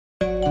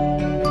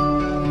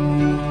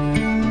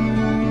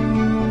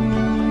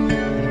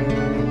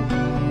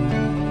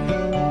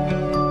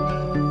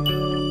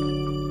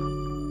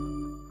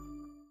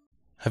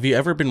Have you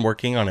ever been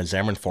working on a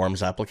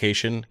xamarin.forms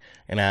application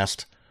and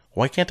asked,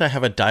 why can't I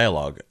have a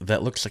dialog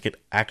that looks like it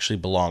actually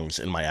belongs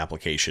in my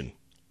application?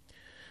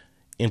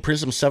 In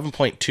Prism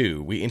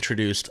 7.2, we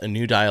introduced a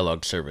new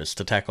dialog service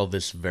to tackle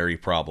this very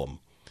problem.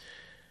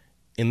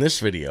 In this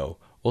video,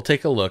 we'll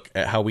take a look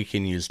at how we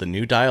can use the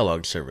new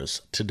dialog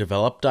service to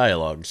develop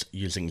dialogs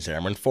using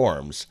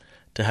xamarin.forms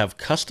to have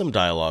custom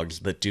dialogs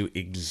that do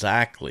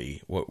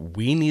exactly what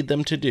we need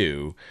them to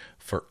do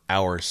for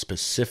our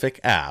specific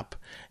app,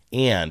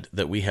 and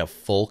that we have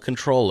full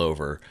control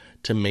over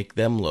to make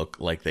them look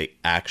like they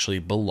actually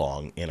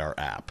belong in our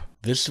app.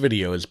 This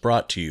video is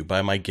brought to you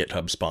by my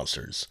GitHub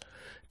sponsors.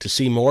 To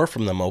see more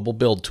from the mobile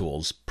build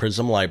tools,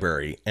 Prism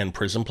Library, and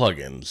Prism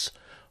plugins,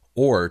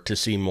 or to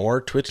see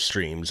more Twitch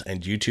streams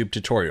and YouTube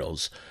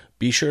tutorials,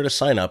 be sure to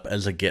sign up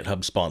as a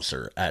GitHub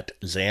sponsor at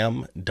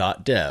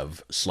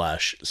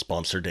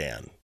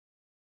xam.dev/sponsordan.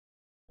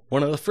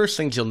 One of the first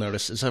things you'll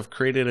notice is I've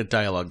created a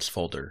dialogs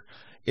folder.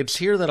 It's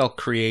here that I'll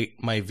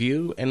create my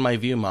view and my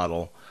view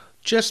model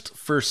just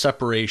for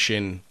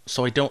separation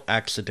so I don't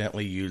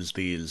accidentally use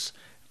these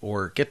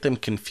or get them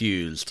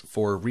confused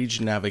for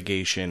region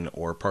navigation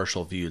or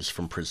partial views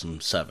from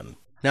Prism 7.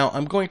 Now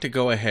I'm going to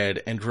go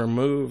ahead and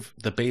remove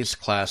the base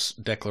class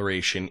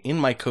declaration in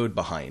my code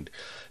behind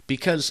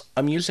because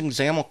I'm using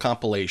XAML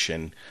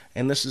compilation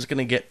and this is going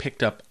to get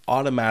picked up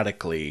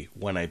automatically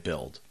when I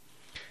build.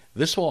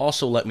 This will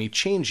also let me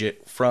change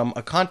it from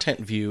a content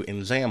view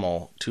in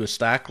XAML to a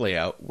stack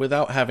layout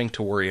without having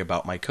to worry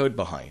about my code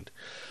behind.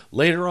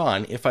 Later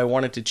on, if I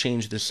wanted to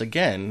change this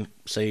again,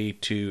 say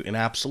to an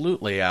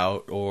absolute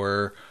layout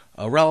or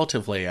a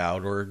relative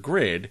layout or a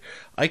grid,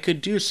 I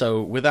could do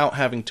so without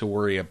having to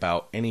worry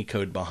about any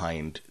code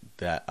behind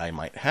that I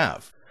might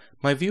have.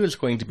 My view is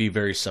going to be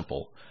very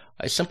simple.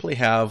 I simply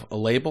have a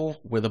label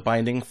with a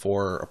binding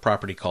for a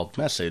property called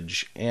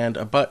message and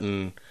a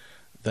button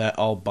that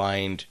I'll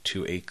bind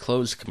to a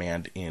close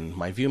command in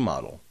my view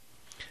model.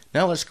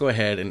 Now let's go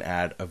ahead and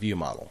add a view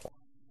model.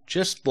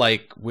 Just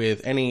like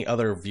with any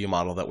other view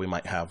model that we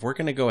might have, we're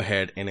going to go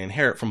ahead and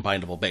inherit from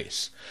bindable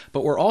base.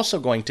 But we're also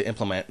going to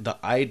implement the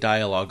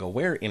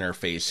IDialogAware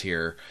interface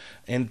here,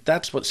 and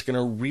that's what's going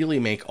to really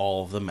make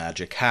all of the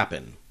magic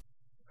happen.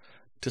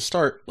 To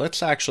start,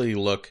 let's actually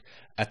look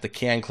at the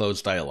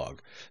CanCloseDialog.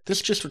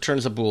 This just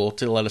returns a bool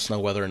to let us know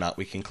whether or not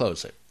we can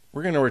close it.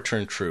 We're going to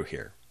return true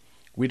here.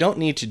 We don't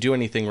need to do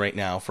anything right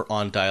now for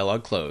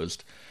onDialogClosed,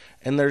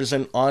 and there's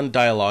an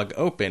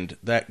onDialogOpened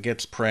that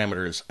gets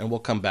parameters, and we'll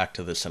come back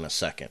to this in a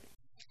second.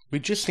 We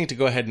just need to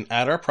go ahead and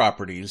add our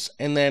properties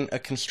and then a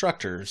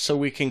constructor so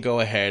we can go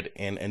ahead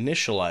and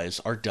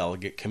initialize our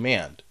Delegate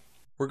Command.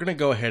 We're going to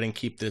go ahead and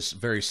keep this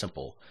very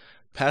simple,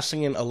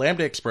 passing in a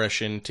lambda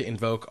expression to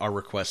invoke our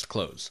request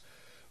close.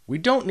 We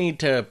don't need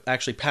to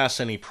actually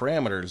pass any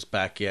parameters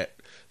back yet,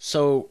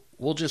 so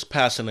we'll just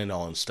pass in a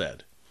null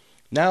instead.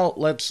 Now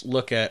let's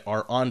look at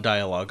our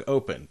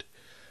onDialogOpened.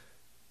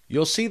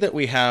 You'll see that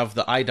we have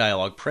the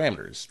iDialog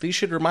parameters. These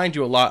should remind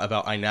you a lot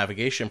about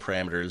iNavigation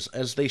parameters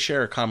as they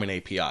share a common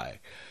API.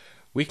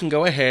 We can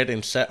go ahead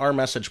and set our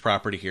message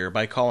property here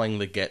by calling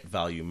the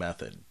getValue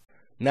method.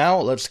 Now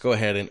let's go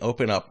ahead and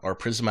open up our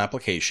Prism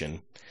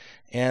application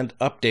and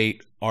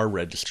update our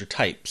register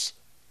types.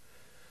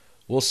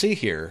 We'll see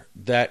here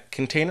that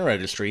Container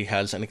Registry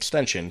has an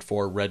extension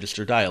for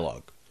Register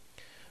Dialog.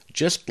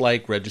 Just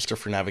like Register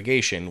for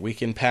Navigation, we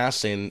can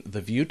pass in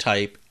the view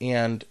type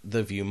and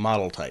the view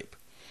model type.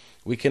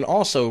 We can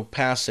also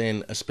pass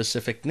in a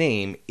specific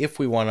name if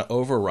we want to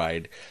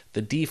override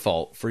the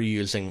default for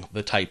using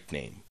the type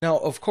name. Now,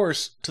 of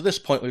course, to this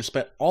point, we've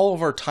spent all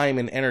of our time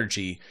and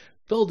energy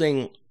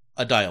building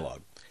a dialog.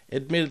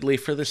 Admittedly,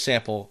 for this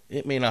sample,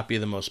 it may not be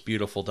the most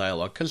beautiful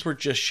dialog because we're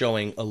just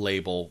showing a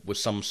label with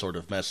some sort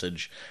of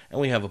message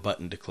and we have a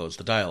button to close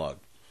the dialog.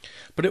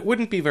 But it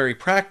wouldn't be very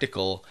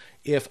practical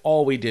if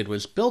all we did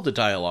was build a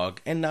dialog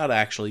and not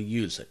actually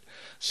use it.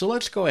 So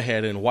let's go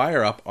ahead and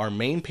wire up our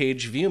main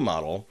page view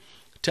model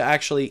to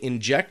actually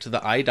inject the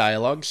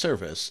IDialog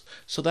service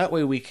so that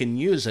way we can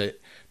use it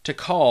to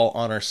call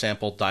on our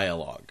sample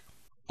dialog.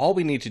 All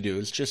we need to do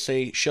is just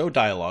say show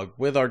dialog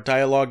with our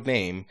dialog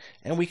name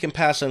and we can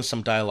pass in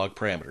some dialog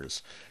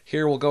parameters.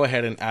 Here we'll go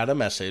ahead and add a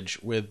message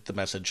with the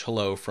message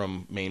hello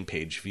from main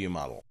page view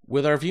model.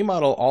 With our view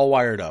model all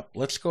wired up,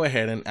 let's go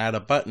ahead and add a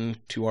button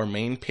to our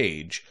main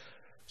page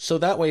so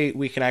that way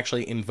we can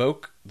actually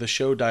invoke the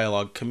show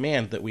dialog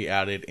command that we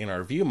added in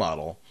our view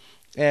model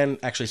and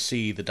actually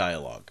see the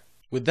dialog.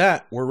 With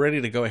that, we're ready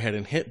to go ahead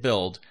and hit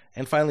build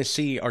and finally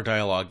see our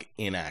dialog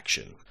in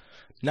action.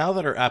 Now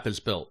that our app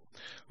is built,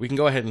 we can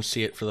go ahead and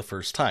see it for the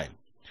first time.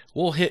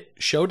 We'll hit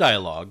show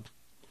dialog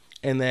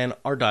and then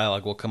our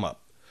dialog will come up.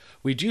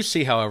 We do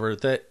see, however,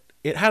 that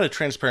it had a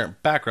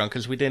transparent background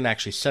because we didn't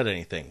actually set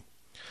anything.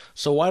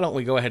 So why don't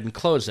we go ahead and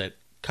close it,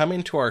 come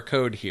into our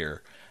code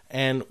here,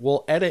 and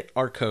we'll edit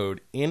our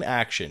code in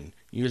action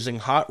using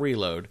hot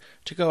reload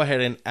to go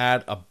ahead and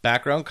add a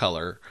background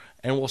color,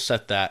 and we'll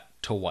set that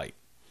to white.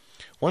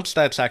 Once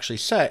that's actually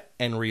set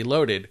and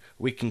reloaded,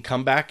 we can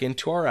come back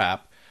into our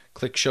app,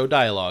 click Show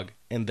Dialog,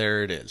 and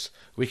there it is.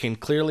 We can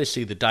clearly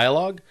see the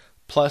dialog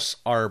plus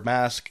our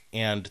mask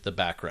and the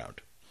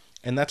background.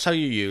 And that's how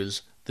you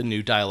use the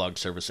new dialog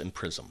service in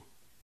Prism.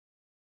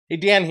 Hey,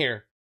 Dan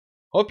here.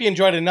 Hope you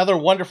enjoyed another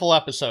wonderful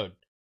episode.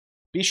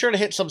 Be sure to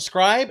hit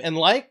subscribe and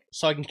like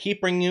so I can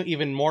keep bringing you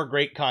even more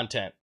great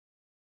content.